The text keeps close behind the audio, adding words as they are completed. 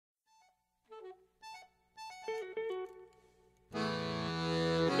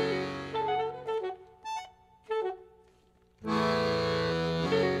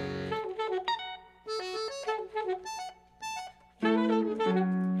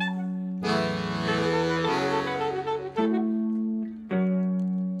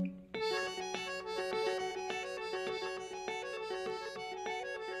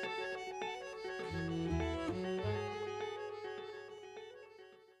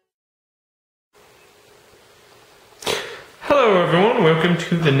Hello everyone, welcome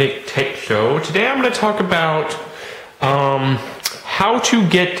to the Nick Tech Show. Today I'm going to talk about how to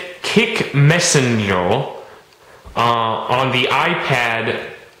get Kik Messenger on the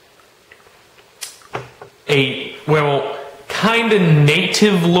iPad, kind of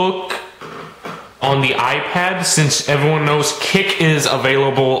native look on the iPad, since everyone knows Kik is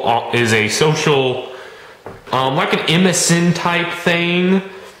available, is a social, like an MSN type thing,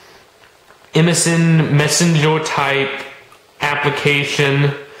 MSN Messenger type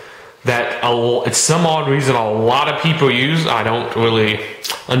application that it's some odd reason a lot of people use. I don't really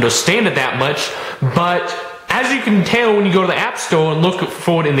understand it that much, but as you can tell when you go to the App Store and look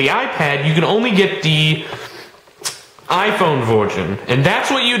for it in the iPad, you can only get the iPhone version, and that's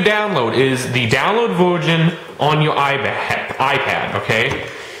what you download, is the download version on your iPad, okay?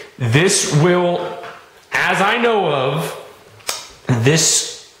 This will, as I know of,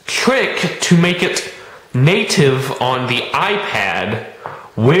 this trick to make it native on the iPad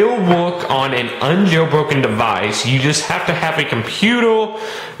will work on an unjailbroken device. You just have to have a computer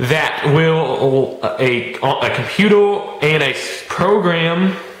that will, a computer and a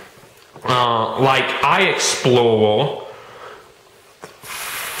program like iExplorer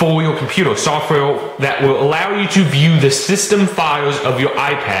for your computer, software that will allow you to view the system files of your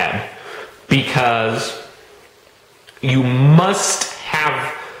iPad, because you must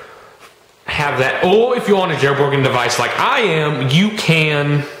have that. Or if you're on a jailbroken device like I am, you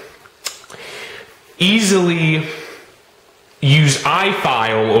can easily use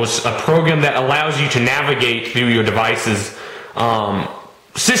iFile, or a program that allows you to navigate through your device's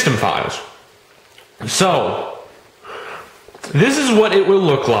system files. So this is what it will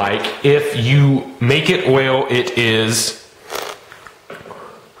look like if you make it where it is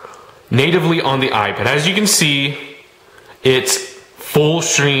natively on the iPad. As you can see, it's full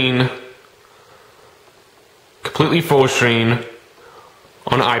screen, completely full screen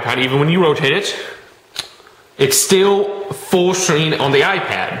on the iPad. Even when you rotate it, it's still full screen on the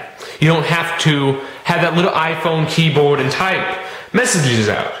iPad. You don't have to have that little iPhone keyboard and type messages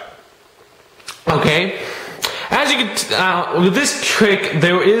out. Okay? As you can, with this trick,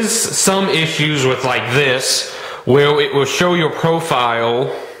 there is some issues with like this, where it will show your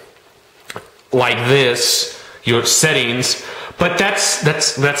profile like this, your settings, but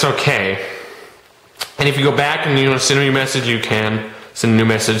that's okay. And if you go back and you want to send a new message, you can send a new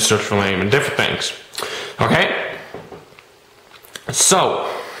message, search for name, and different things. Okay? So,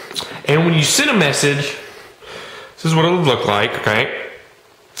 and when you send a message, this is what it'll look like, okay?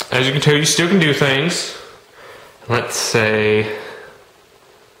 As you can tell, you still can do things. Let's say,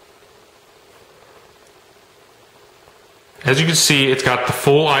 as you can see, it's got the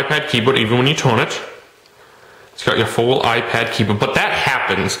full iPad keyboard even when you turn it. It's got your full iPad keyboard, but that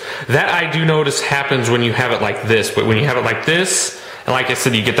happens. That I do notice happens when you have it like this, but when you have it like this, and like I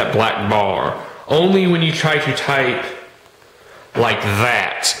said, you get that black bar. Only when you try to type like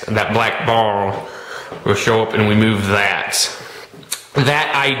that black bar will show up and we move that.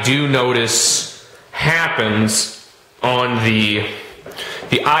 That I do notice happens on the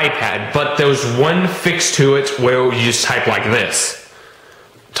iPad, but there's one fix to it where you just type like this.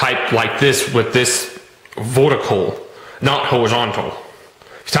 Type like this with this vertical, not horizontal.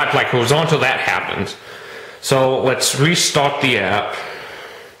 If you type like horizontal, that happens. So let's restart the app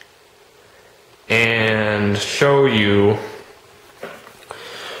and show you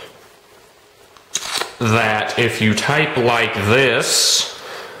that if you type like this,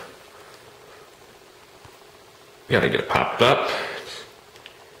 you gotta get it popped up.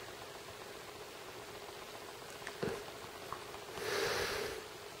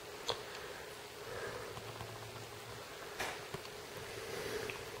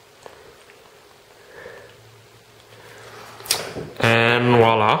 And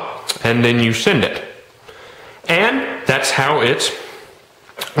voila, and then you send it. And that's how it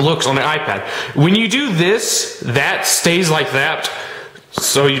looks on the iPad. When you do this, that stays like that,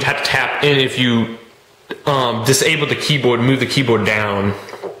 so you'd have to tap in if you disable the keyboard, move the keyboard down,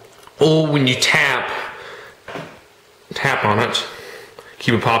 or when you tap on it,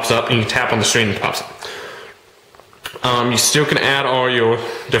 keyboard pops up, and you tap on the screen and it pops up. You still can add all your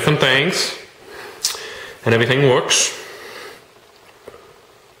different things, and everything works.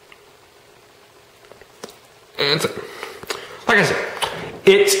 And like I said,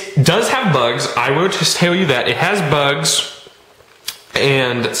 it does have bugs. I will just tell you that it has bugs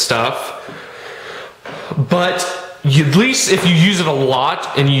and stuff, but at least if you use it a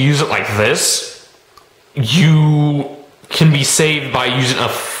lot and you use it like this, you can be saved by using a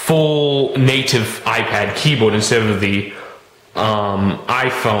full native iPad keyboard instead of the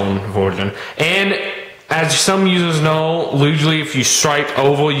iPhone version. And as some users know, usually if you stripe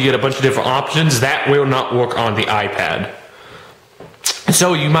over, you get a bunch of different options. That will not work on the iPad.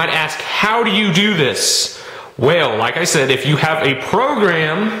 So you might ask, how do you do this? Well, like I said, if you have a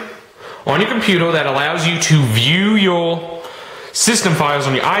program on your computer that allows you to view your system files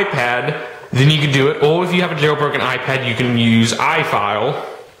on your iPad, then you can do it. Or if you have a jailbroken iPad, you can use iFile.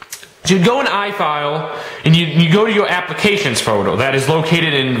 So you go in iFile and you go to your applications folder that is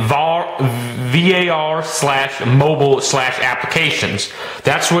located in var/mobile/applications.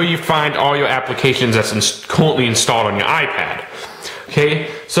 That's where you find all your applications that's currently installed on your iPad.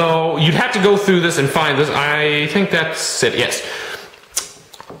 Okay, so you'd have to go through this and find this. I think that's it. Yes.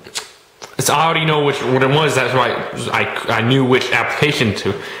 I already know what it was, that's why I knew which application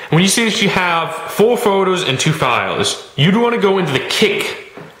to. And when you see that you have 4 photos and 2 files, you'd want to go into the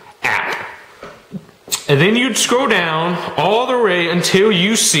Kik app. And then you'd scroll down all the way until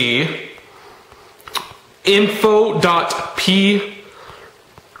you see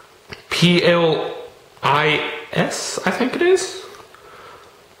info.plis, I think it is.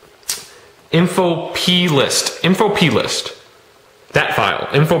 Info plist. That file,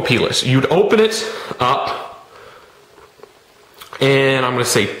 info plist. You'd open it up, and I'm going to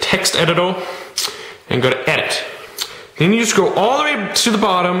say text editor, and go to edit. Then you scroll all the way to the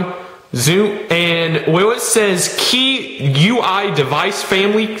bottom, zoom, and where it says key UI device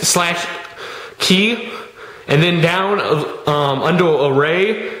family /key, and then down under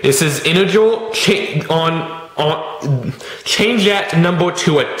array, it says integer, change that number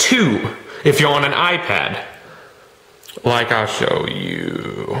to a 2 if you're on an iPad. Like I'll show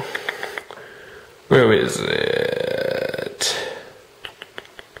you. Where is it?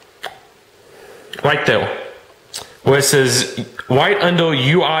 Right there. Where it says right under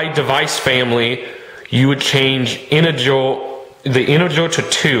UI device family, you would change the integer to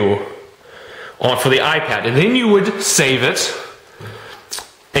 2 for the iPad. And then you would save it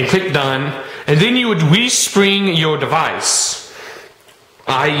and click done. And then you would respring your device.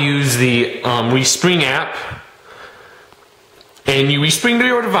 I use the Respring app. And you respring to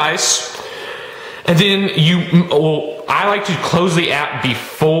your device, and then I like to close the app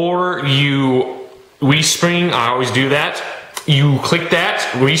before you respring. I always do that. You click that,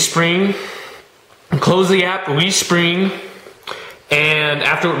 respring, close the app, respring, and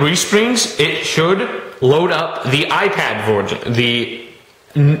after it resprings, it should load up the iPad version, the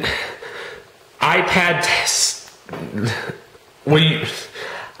iPad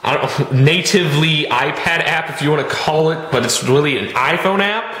natively iPad app, if you want to call it, but it's really an iPhone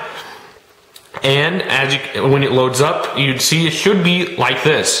app. And when it loads up, you'd see it should be like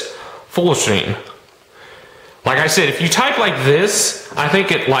this, full screen. Like I said, if you type like this, I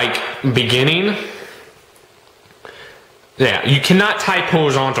think it beginning. Yeah, you cannot type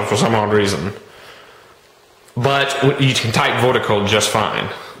horizontal for some odd reason, but you can type vertical just fine.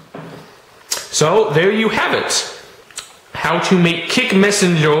 So there you have it. How to make Kik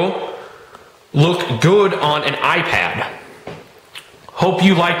Messenger look good on an iPad. Hope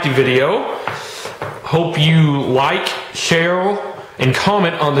you liked the video. Hope you like, share, and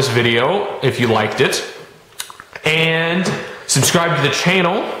comment on this video if you liked it. And subscribe to the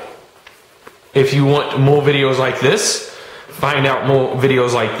channel if you want more videos like this. Find out more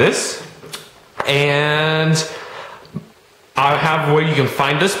videos like this. And I have where you can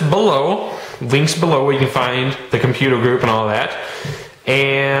find us below. Links below where you can find the computer group and all that,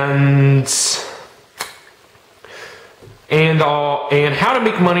 and how to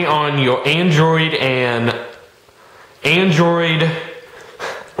make money on your Android,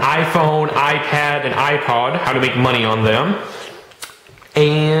 iPhone, iPad, and iPod. How to make money on them,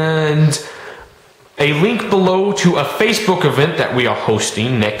 and a link below to a Facebook event that we are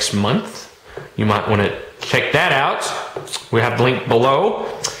hosting next month. You might want to check that out. We have the link below.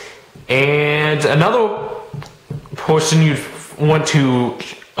 And another person you'd want to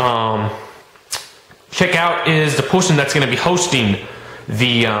check out is the person that's going to be hosting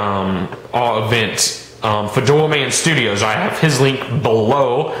the our event, Fedoraman Studios. I have his link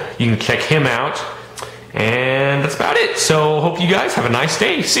below. You can check him out. And that's about it. So hope you guys have a nice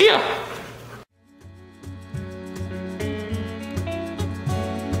day. See ya.